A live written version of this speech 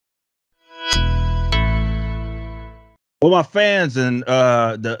Well, my fans and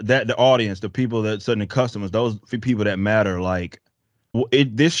the audience, the people that certain customers, those people that matter, like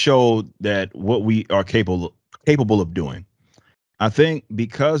this showed that what we are capable of doing. I think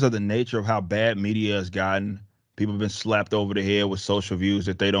because of the nature of how bad media has gotten, people have been slapped over the head with social views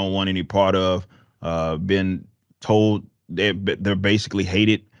that they don't want any part of. Been told they're basically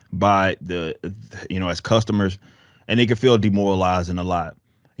hated by as customers, and they can feel demoralizing a lot.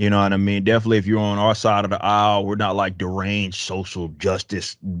 You know what I mean? Definitely, if you're on our side of the aisle, we're not like deranged social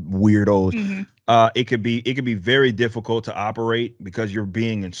justice weirdos. Hmm. It could be very difficult to operate because you're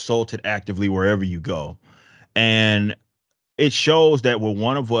being insulted actively wherever you go, and it shows that when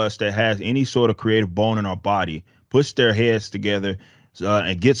one of us that has any sort of creative bone in our body puts their heads together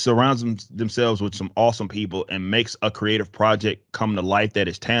and gets surrounds themselves with some awesome people and makes a creative project come to life that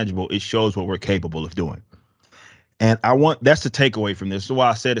is tangible, it shows what we're capable of doing. And I want that's the takeaway from this. So why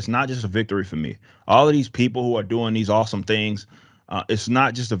I said it's not just a victory for me. All of these people who are doing these awesome things, it's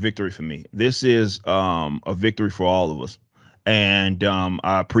not just a victory for me. This is a victory for all of us. And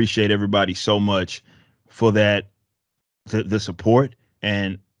I appreciate everybody so much for that the support,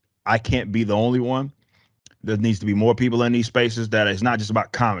 and I can't be the only one. There needs to be more people in these spaces. That it's not just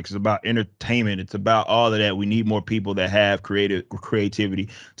about comics, it's about entertainment, it's about all of that. We need more people that have creativity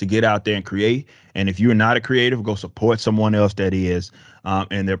to get out there and create. And if you're not a creative, go support someone else that is,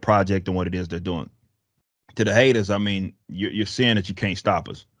 and their project and what it is they're doing. To the haters, I mean, you're seeing that you can't stop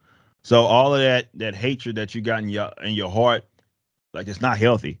us. So all of that hatred that you got in your heart, like, it's not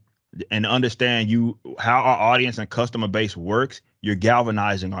healthy. And understand you how our audience and customer base works, you're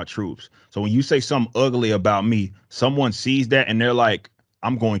galvanizing our troops. So when you say something ugly about me, someone sees that and they're like,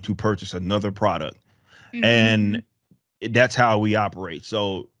 I'm going to purchase another product. Hmm. And that's how we operate.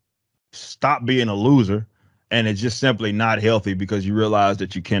 So stop being a loser. And it's just simply not healthy because you realize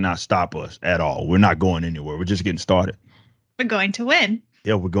that you cannot stop us at all. We're not going anywhere. We're just getting started. We're going to win.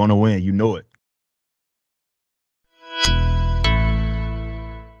 Yeah, we're going to win. You know it.